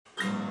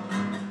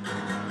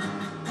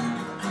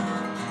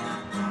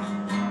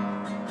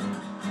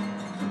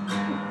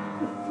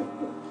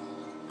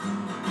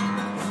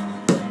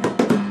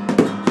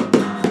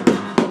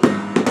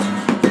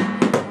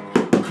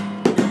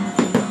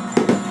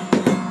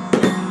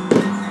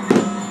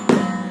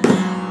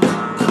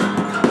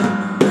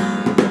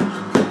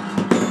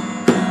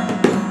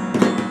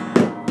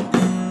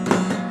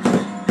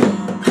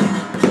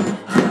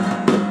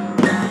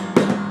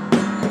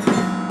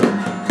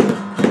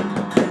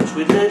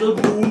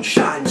little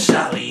moonshine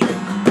Sally.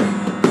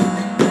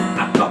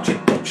 I've got your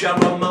picture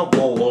on my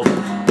wall.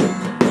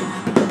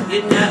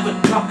 You never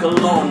talk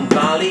along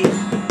valley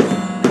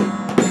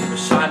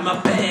beside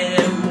my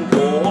bedroom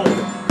wall.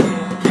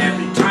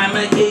 Every time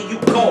I hear you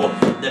call,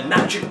 the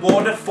magic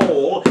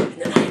waterfall. In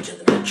the night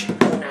of the magic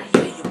moon, I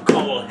hear you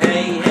call.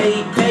 Hey,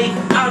 hey, hey,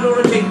 I'm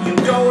gonna take you,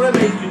 gonna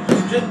make you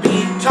to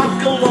be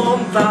talk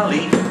along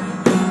valley.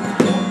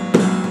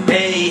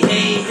 Hey,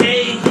 hey,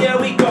 hey, here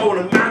we go,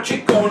 the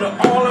magic going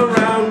all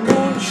around.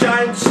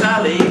 Moonshine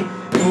Sally,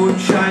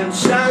 Moonshine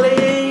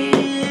Sally,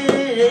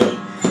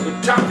 we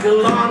talk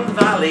along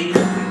valley.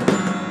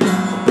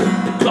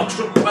 The clock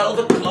struck 12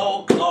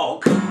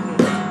 o'clock,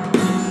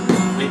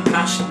 we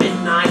passed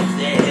midnight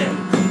there.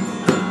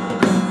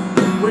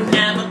 We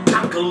never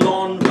talk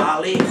along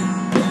valley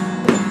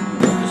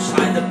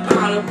beside the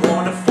Pilot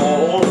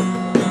waterfall.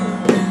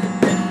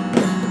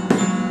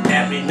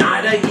 Every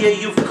night I hear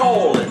you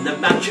call in the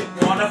magic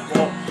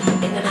waterfall.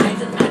 In the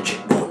night of the magic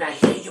moon I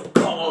hear you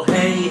call.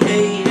 Hey,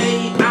 hey,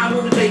 hey, I'm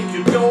gonna take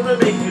you, gonna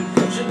make you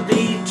to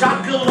the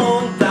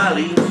Takalon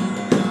Valley.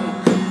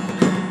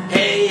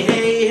 Hey,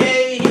 hey,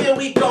 hey, here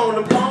we go,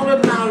 and all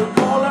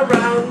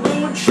around.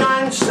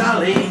 Moonshine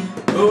Sally,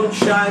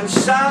 Moonshine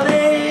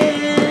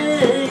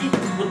Sally,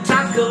 we'll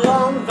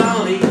Takalon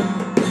Valley.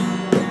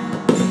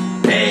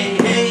 Hey,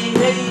 hey,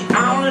 hey,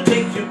 I'm gonna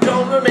take you,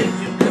 gonna make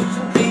you to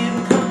the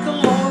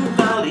Takalon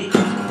Valley.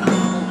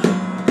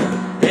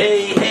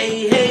 Hey,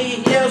 hey, hey,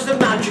 here's the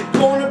magic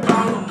going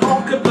about,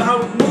 talk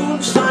about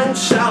Moonshine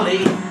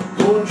Sally,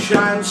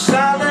 Moonshine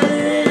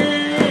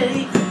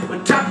Sally,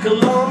 with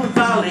Takalon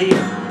Valley.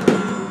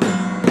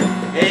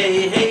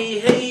 Hey, hey,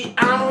 hey,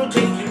 I'm gonna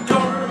take you,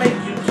 gonna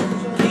make you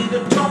to the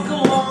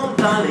Takalon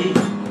Valley.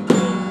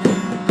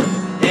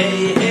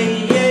 Hey, hey,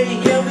 hey,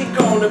 here we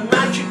go, the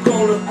magic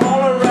going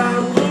all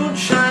around.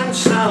 Moonshine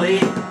Sally,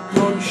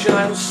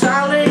 Moonshine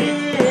Sally,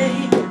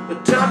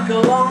 with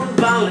Takalon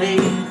Valley.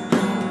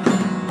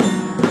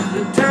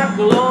 The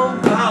Takalon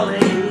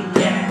Valley,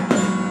 yeah.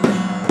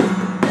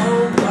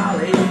 Oh,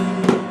 Valley,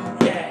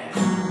 yeah.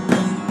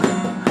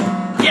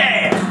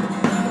 Yeah!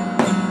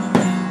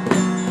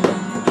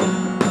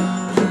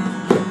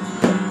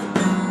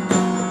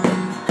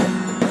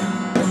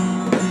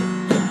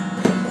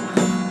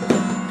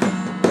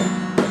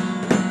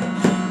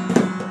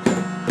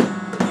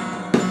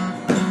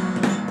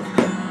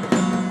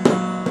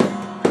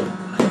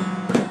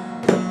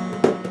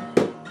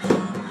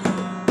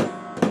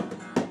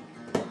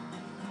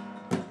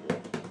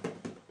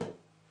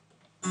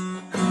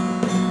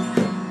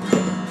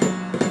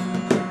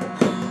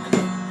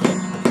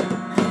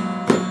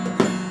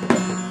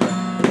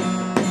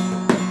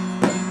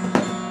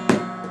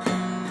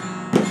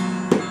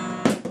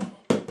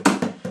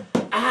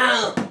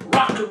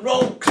 Rock and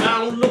roll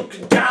clown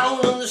looking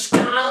down on the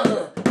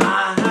sky.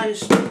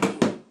 Eyes.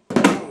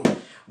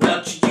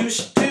 Well, she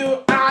used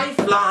to I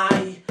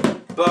fly,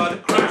 but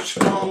it crashed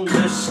from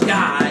the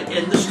sky,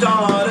 and the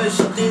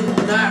stardust in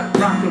that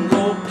rock and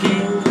roll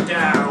came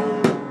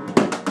down.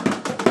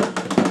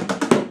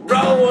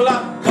 Roll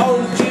up,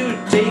 won't you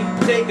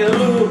take a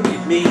look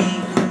at me?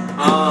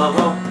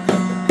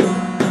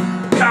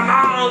 Come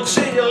on,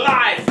 sing your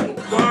life, and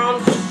come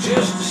on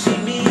just to see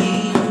me.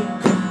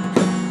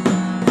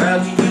 Well,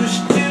 you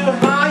used to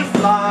high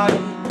fly,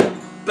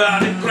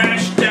 but it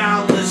crashed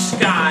down the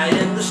sky,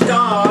 and the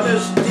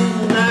stardust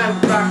in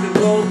that rock and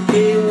roll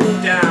came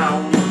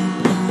down.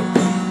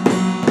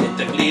 It's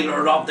the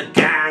leader of the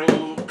gang,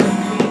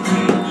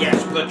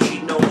 yes, but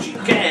she knows she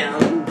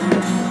can.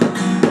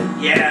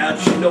 Yeah,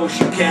 she knows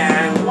she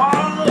can.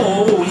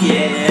 Whoa,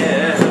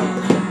 yeah.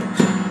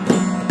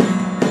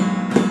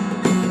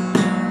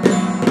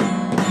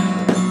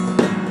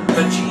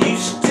 But she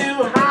used to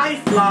high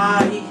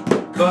fly,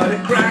 but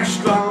it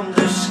crashed from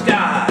the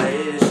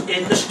skies,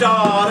 in the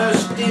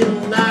stardust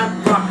in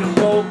that rock and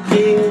roll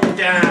came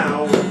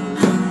down.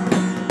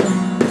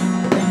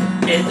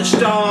 In the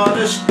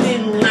stardust